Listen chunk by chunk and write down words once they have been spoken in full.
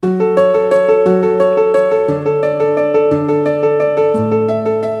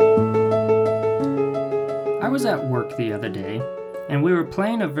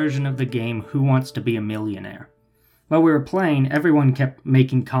playing a version of the game Who Wants to Be a Millionaire. While we were playing, everyone kept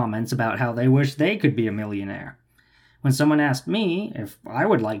making comments about how they wish they could be a millionaire. When someone asked me if I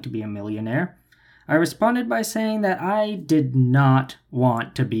would like to be a millionaire, I responded by saying that I did not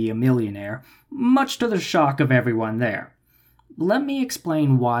want to be a millionaire, much to the shock of everyone there. Let me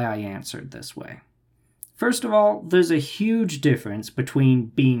explain why I answered this way. First of all, there's a huge difference between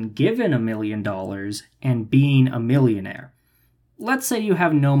being given $1 million and being a millionaire. Let's say you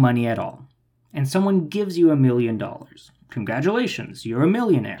have no money at all, and someone gives you $1 million. Congratulations, you're a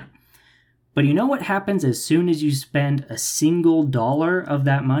millionaire. But you know what happens as soon as you spend a single dollar of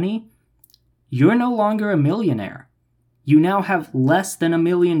that money? You're no longer a millionaire. You now have less than $1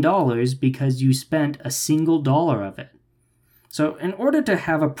 million because you spent a single dollar of it. So in order to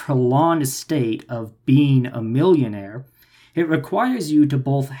have a prolonged state of being a millionaire, it requires you to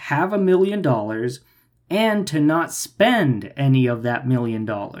both have $1 million and to not spend any of that $1 million.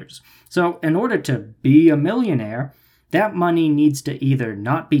 So in order to be a millionaire, that money needs to either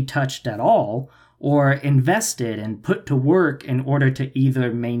not be touched at all or invested and put to work in order to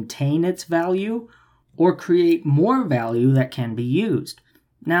either maintain its value or create more value that can be used.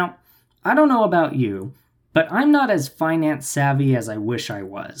 Now, I don't know about you, but I'm not as finance savvy as I wish I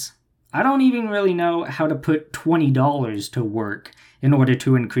was. I don't even really know how to put $20 to work in order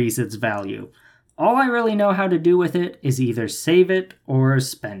to increase its value. All I really know how to do with it is either save it or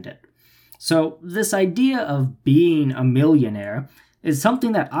spend it. So this idea of being a millionaire is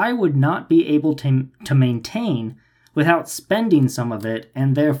something that I would not be able to maintain without spending some of it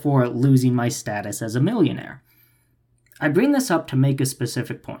and therefore losing my status as a millionaire. I bring this up to make a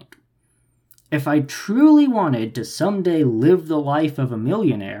specific point. If I truly wanted to someday live the life of a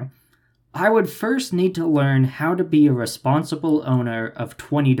millionaire, I would first need to learn how to be a responsible owner of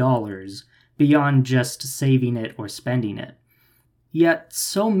 $20 beyond just saving it or spending it. Yet,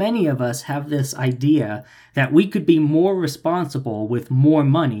 so many of us have this idea that we could be more responsible with more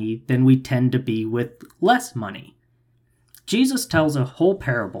money than we tend to be with less money. Jesus tells a whole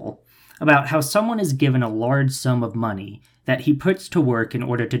parable about how someone is given a large sum of money that he puts to work in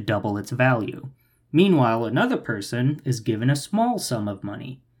order to double its value. Meanwhile, another person is given a small sum of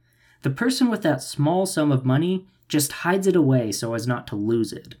money. The person with that small sum of money just hides it away so as not to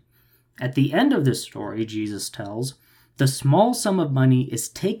lose it. At the end of this story, Jesus tells, the small sum of money is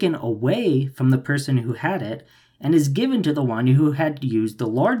taken away from the person who had it and is given to the one who had used the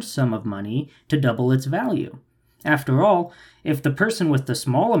large sum of money to double its value. After all, if the person with the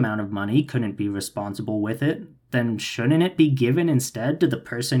small amount of money couldn't be responsible with it, then shouldn't it be given instead to the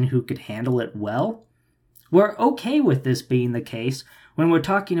person who could handle it well? We're okay with this being the case when we're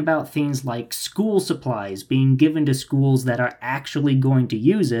talking about things like school supplies being given to schools that are actually going to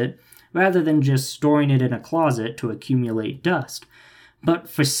use it, rather than just storing it in a closet to accumulate dust. But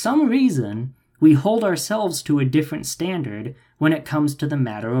for some reason, we hold ourselves to a different standard when it comes to the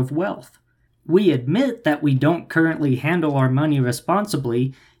matter of wealth. We admit that we don't currently handle our money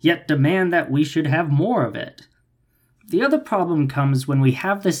responsibly, yet demand that we should have more of it. The other problem comes when we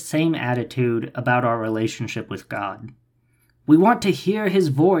have the same attitude about our relationship with God. We want to hear His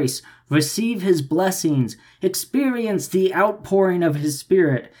voice, receive His blessings, experience the outpouring of His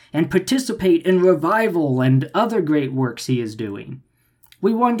Spirit, and participate in revival and other great works He is doing.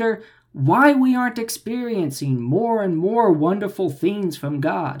 We wonder why we aren't experiencing more and more wonderful things from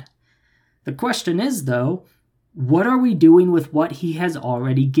God. The question is, though, what are we doing with what He has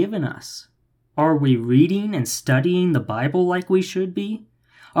already given us? Are we reading and studying the Bible like we should be?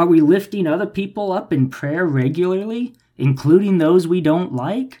 Are we lifting other people up in prayer regularly, including those we don't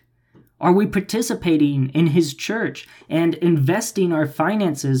like? Are we participating in His church and investing our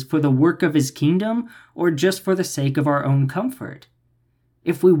finances for the work of His kingdom or just for the sake of our own comfort?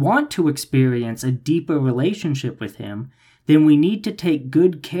 If we want to experience a deeper relationship with Him, then we need to take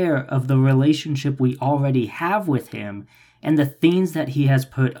good care of the relationship we already have with Him and the things that He has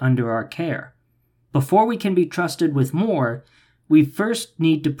put under our care. Before we can be trusted with more, we first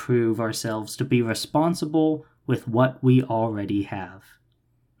need to prove ourselves to be responsible with what we already have.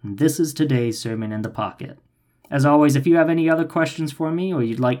 And this is today's Sermon in the Pocket. As always, if you have any other questions for me or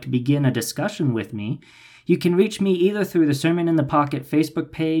you'd like to begin a discussion with me, you can reach me either through the Sermon in the Pocket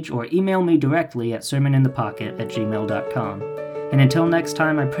Facebook page or email me directly at sermoninthepocket@gmail.com. And until next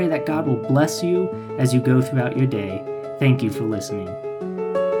time, I pray that God will bless you as you go throughout your day. Thank you for listening.